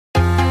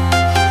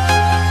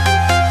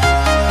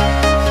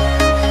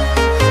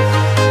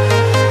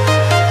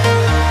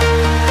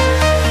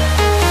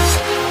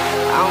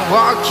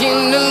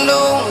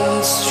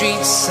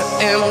streets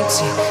are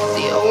empty.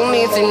 The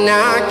only thing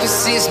I can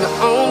see is my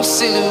own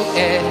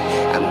silhouette.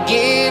 I'm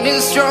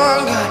getting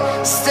stronger,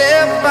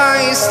 step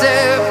by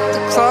step. The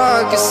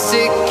clock is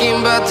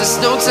ticking, but there's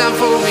no time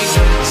for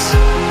regrets.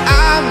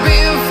 I've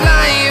been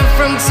flying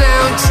from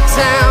town to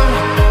town,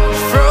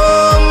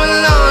 from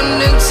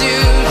London to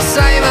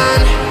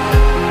Taiwan.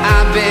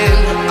 I've been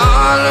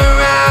all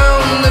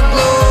around the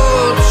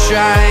globe,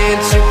 trying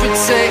to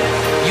protect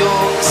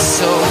your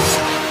soul.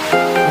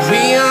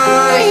 We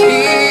are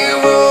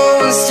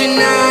heroes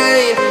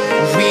tonight.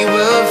 We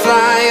will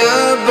fly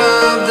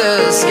above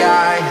the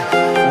sky.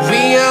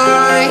 We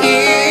are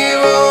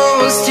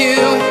heroes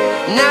tonight.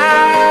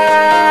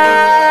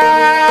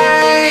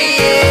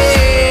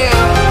 Yeah.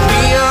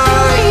 We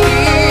are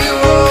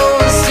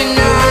heroes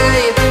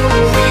tonight.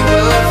 We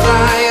will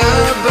fly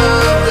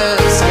above the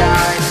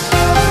sky.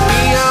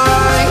 We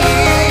are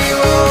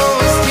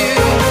heroes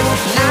tonight.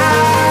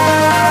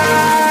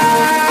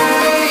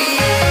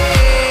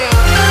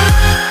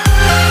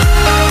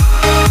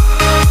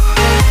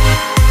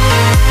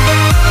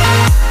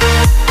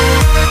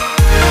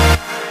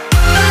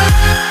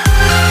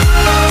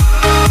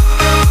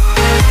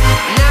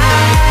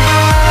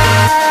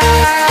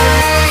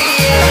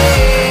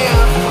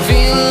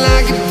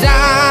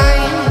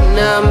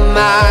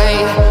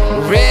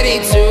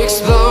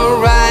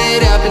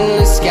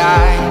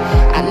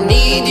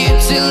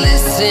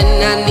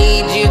 I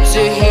need you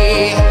to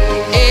hear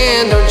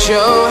and don't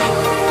show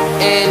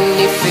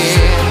any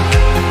fear.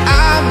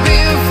 I've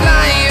been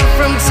flying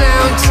from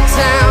town to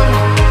town,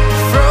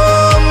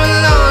 from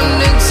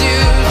London to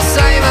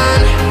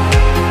Taiwan.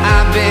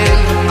 I've been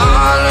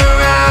all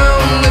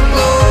around the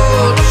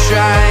globe,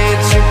 trying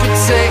to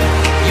protect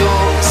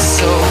your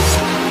soul.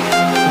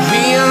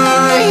 We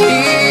are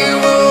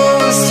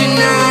heroes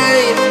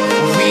tonight.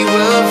 We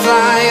will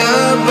fly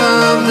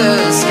above the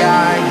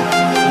sky.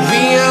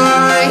 We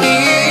are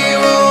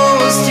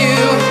heroes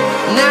tonight.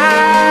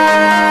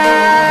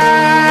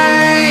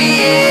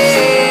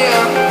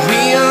 Yeah.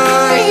 We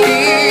are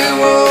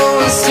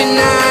heroes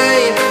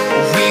tonight.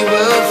 We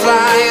will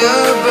fly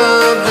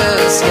above the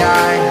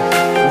sky.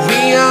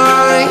 We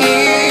are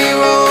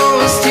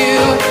heroes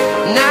tonight.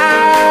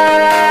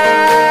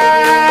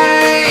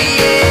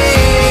 Yeah.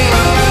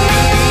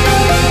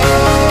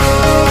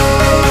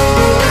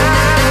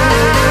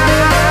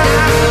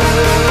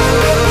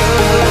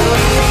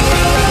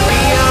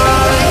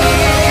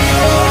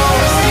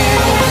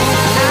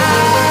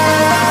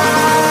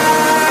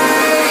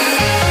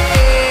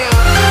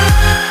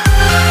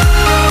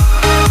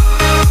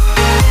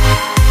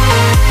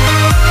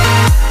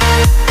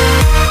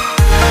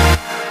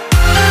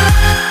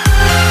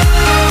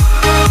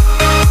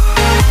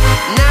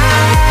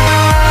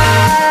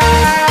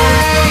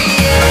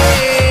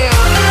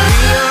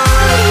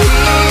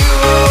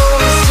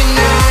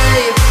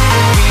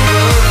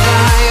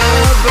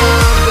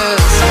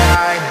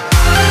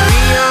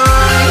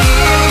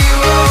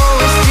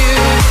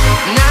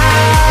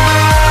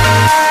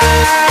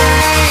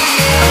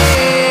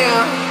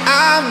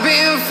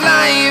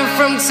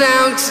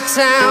 Town to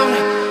town,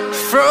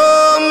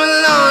 from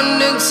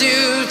London to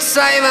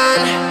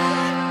Taiwan.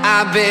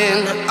 I've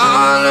been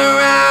all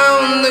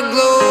around the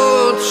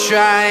globe,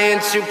 trying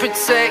to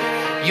protect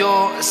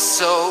your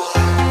soul.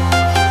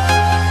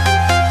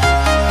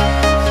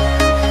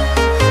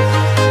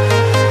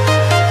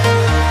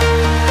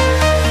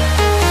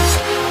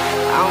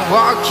 I'm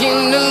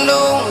walking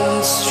alone,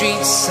 the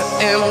streets are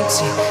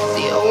empty.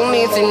 The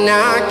only thing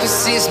I can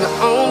see is my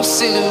own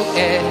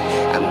silhouette.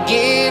 I'm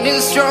getting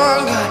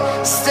stronger,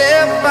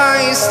 step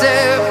by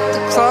step.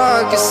 The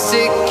clock is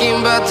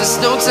ticking, but there's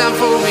no time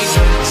for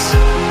regrets.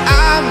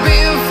 I've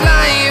been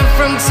flying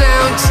from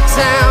town to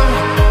town,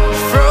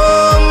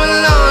 from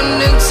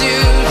London to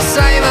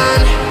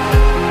Taiwan.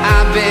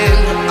 I've been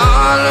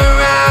all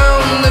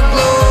around the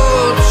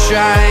globe,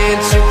 trying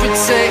to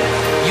protect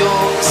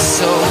your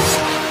soul.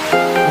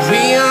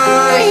 We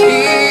are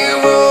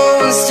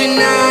heroes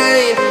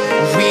tonight.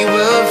 We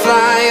will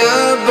fly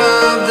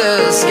above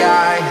the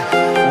sky.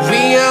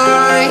 We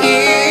are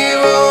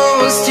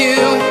heroes tonight.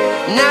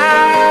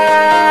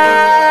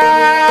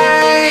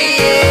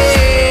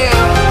 Yeah.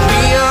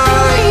 We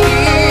are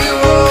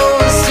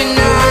heroes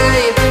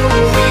tonight.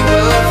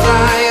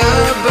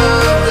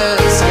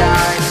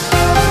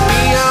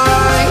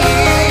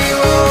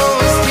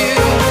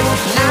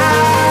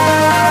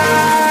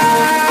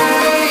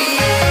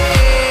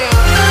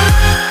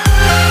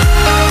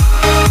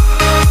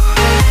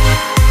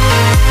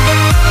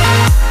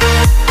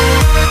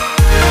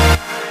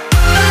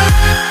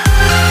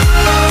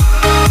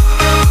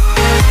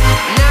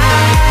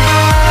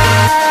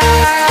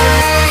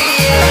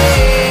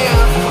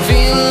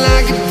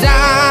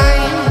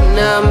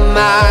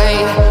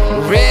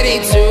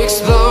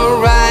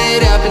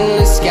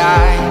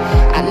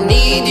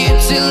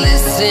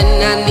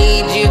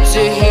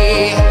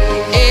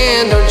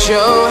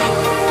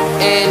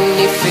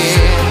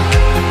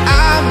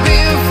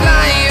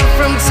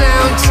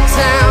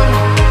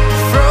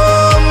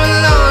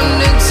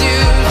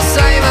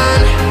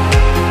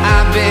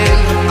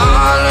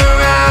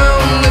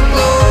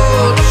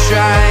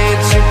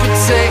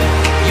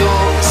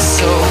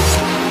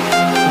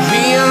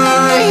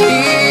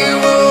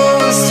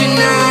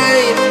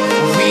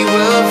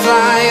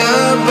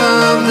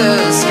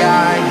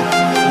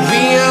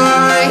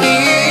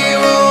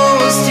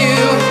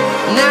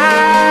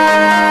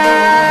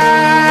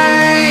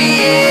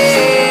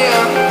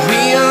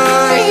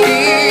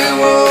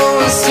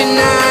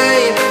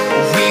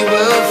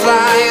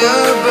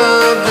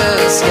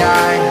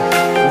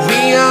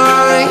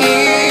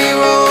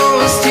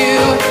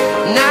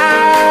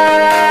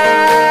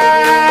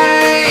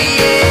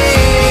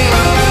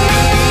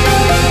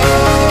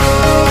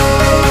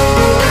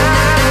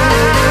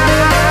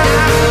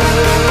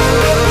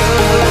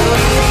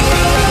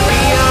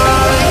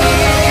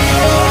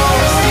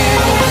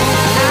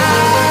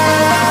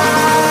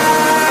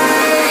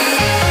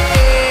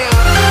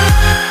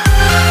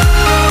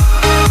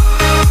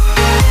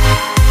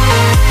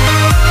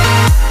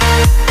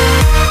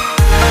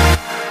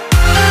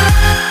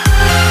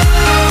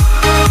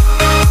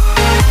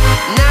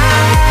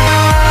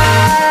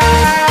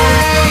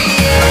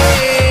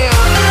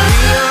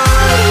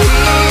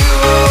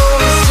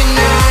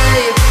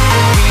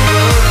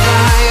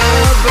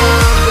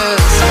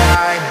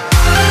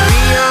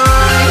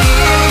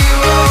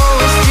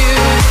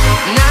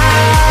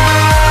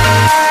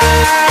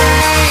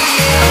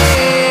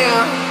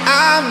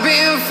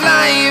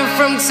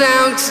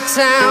 town to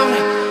town,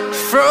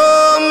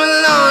 from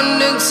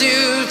London to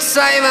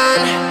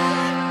Taiwan.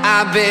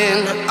 I've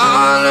been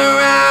all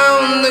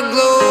around the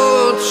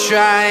globe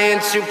trying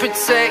to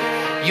protect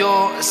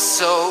your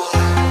soul.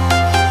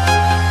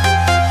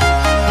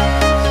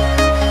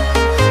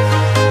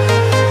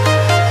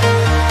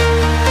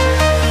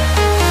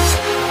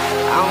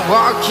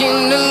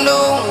 Walking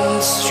alone,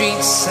 the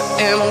streets are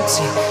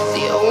empty.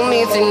 The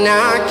only thing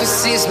I can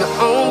see is my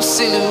own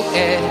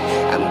silhouette.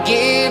 I'm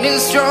getting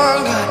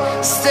stronger,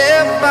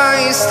 step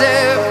by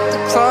step. The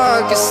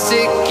clock is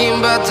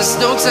ticking, but there's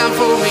no time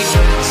for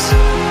regrets.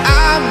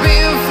 I've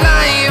been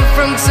flying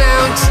from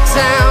town to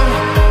town,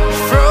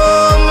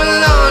 from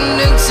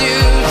London to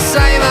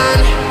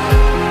Taiwan.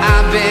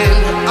 I've been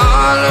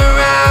all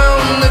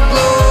around the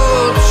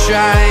globe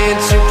trying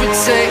to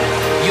protect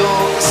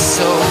your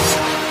soul.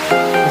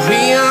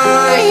 We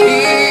are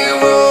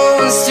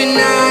heroes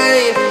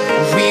tonight.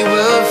 We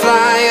will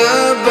fly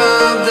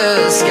above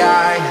the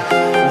sky.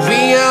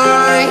 We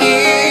are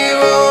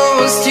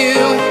heroes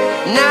tonight.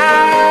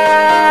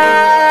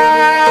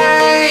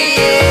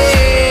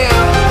 Yeah.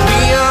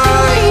 We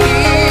are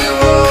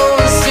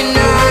heroes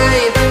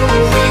tonight.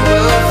 We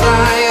will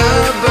fly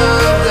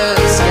above the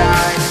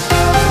sky.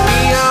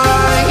 We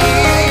are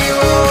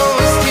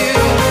heroes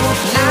tonight.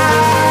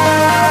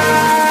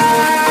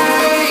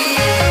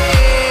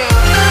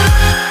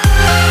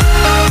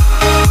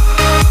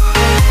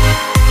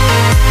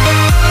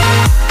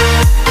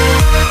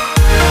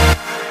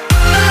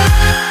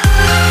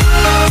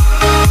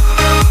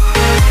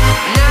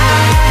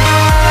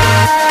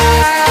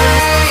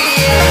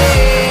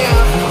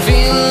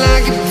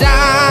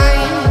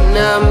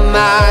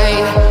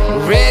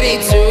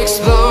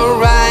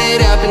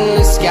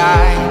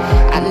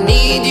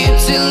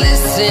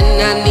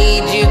 I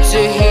need you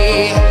to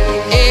hear,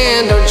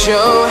 and don't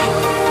show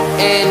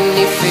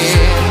any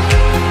fear.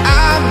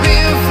 I've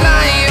been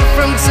flying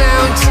from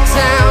town to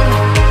town,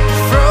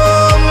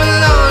 from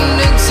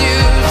London to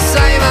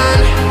Taiwan.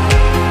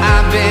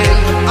 I've been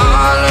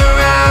all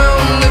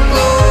around the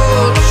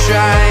globe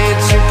trying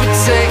to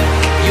protect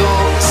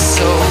your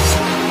soul.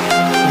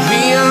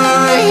 We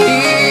are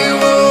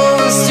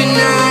heroes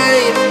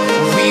tonight.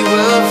 We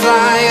will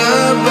fly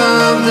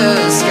above the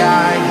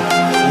sky.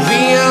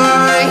 We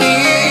are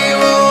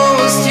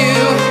heroes tonight.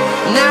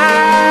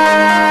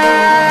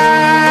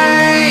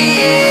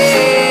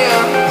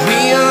 Yeah. We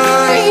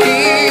are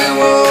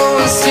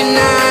heroes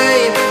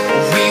tonight.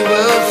 We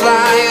will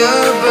fly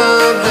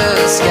above the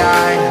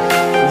sky.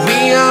 We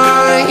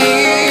are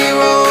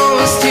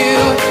heroes tonight.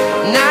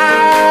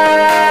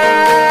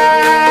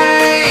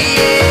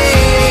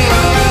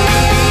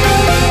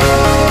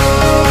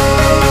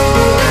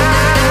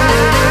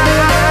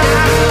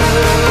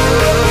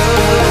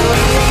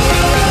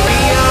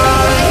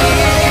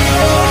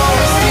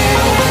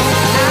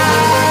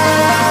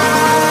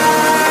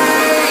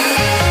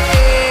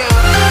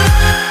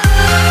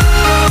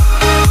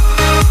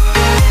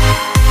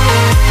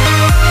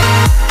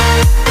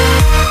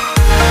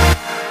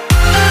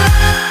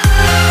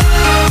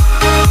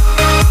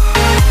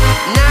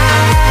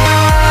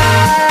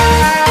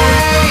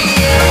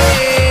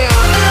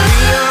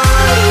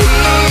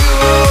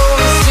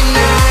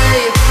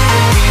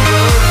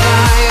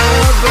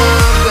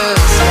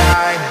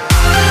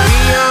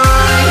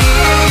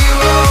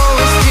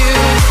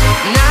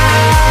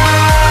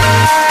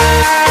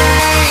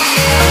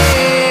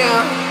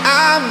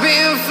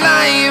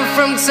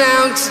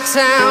 Town to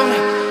town,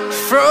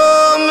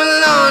 from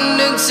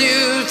London to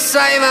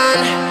Taiwan.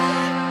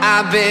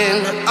 I've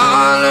been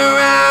all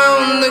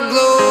around the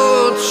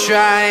globe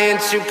trying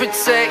to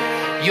protect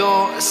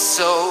your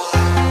soul.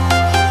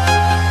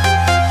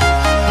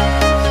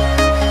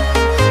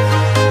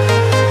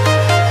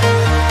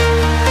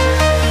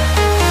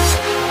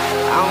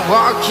 I'm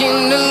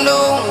walking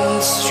alone,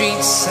 the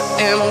streets are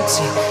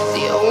empty.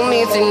 The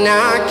only thing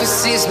I can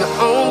see is my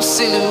own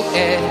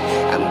silhouette.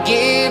 I'm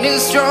getting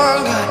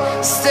stronger,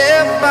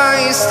 step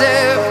by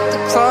step. The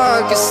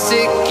clock is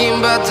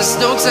ticking, but there's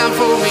no time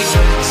for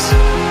regrets.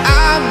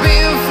 I've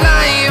been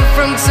flying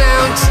from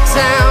town to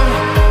town,